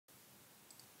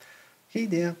Hey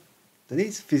there!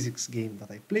 Today's physics game that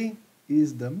I play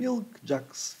is the Milk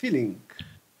Jugs filling.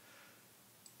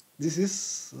 This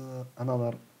is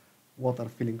another water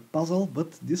filling puzzle, but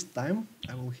this time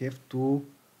I will have to.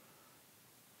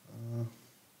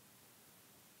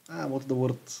 What's the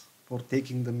word for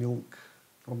taking the milk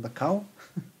from the cow?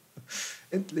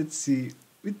 And let's see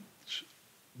which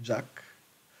jug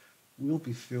will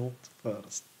be filled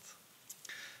first.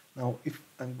 Now, if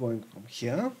I'm going from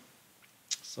here,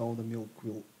 so the milk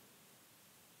will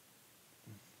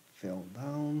fall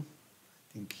down,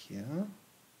 I think here,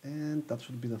 and that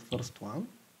should be the first one.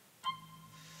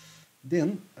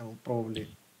 Then I will probably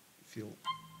fill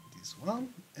this one,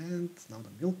 and now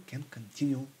the milk can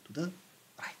continue to the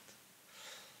right.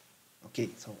 Okay,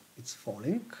 so it's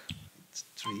falling, it's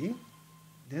 3,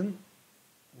 then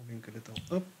moving a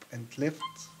little up and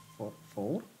left for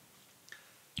 4,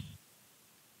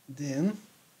 then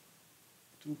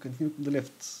it will continue to the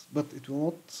left, but it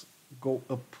will not go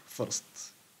up first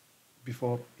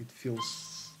before it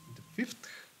fills the 5th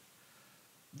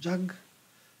jug,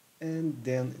 and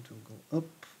then it will go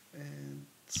up, and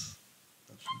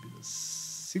that should be the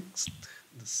 6th,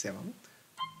 the 7th,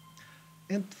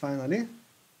 and finally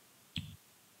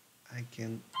I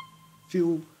can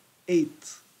fill 8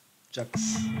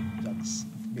 jugs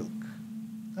of milk.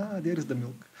 There is the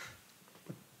milk.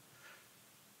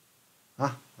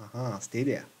 Stay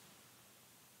there.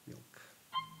 Milk.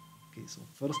 Okay, so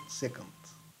first, second.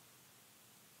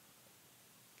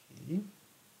 Okay.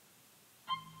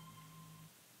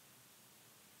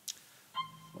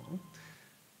 Fourth.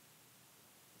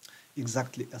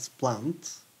 Exactly as planned.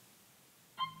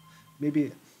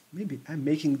 Maybe I'm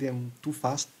making them too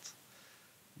fast,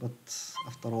 but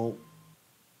after all,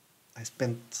 I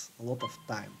spent a lot of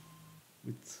time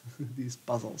with these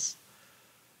puzzles.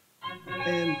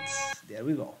 And there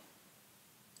we go.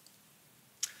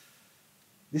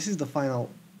 This is the final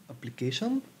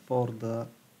application for the...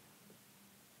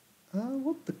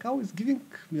 what? The cow is giving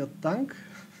me a tongue?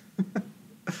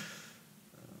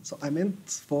 So I meant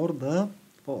for the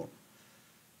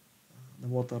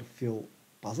water fill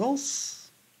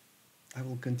puzzles. I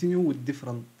will continue with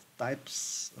different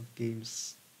types of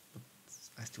games, but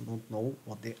I still don't know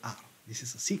what they are. This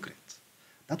is a secret.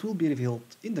 That will be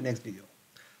revealed in the next video.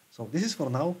 So this is for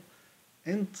now,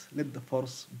 and let the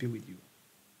force be with you.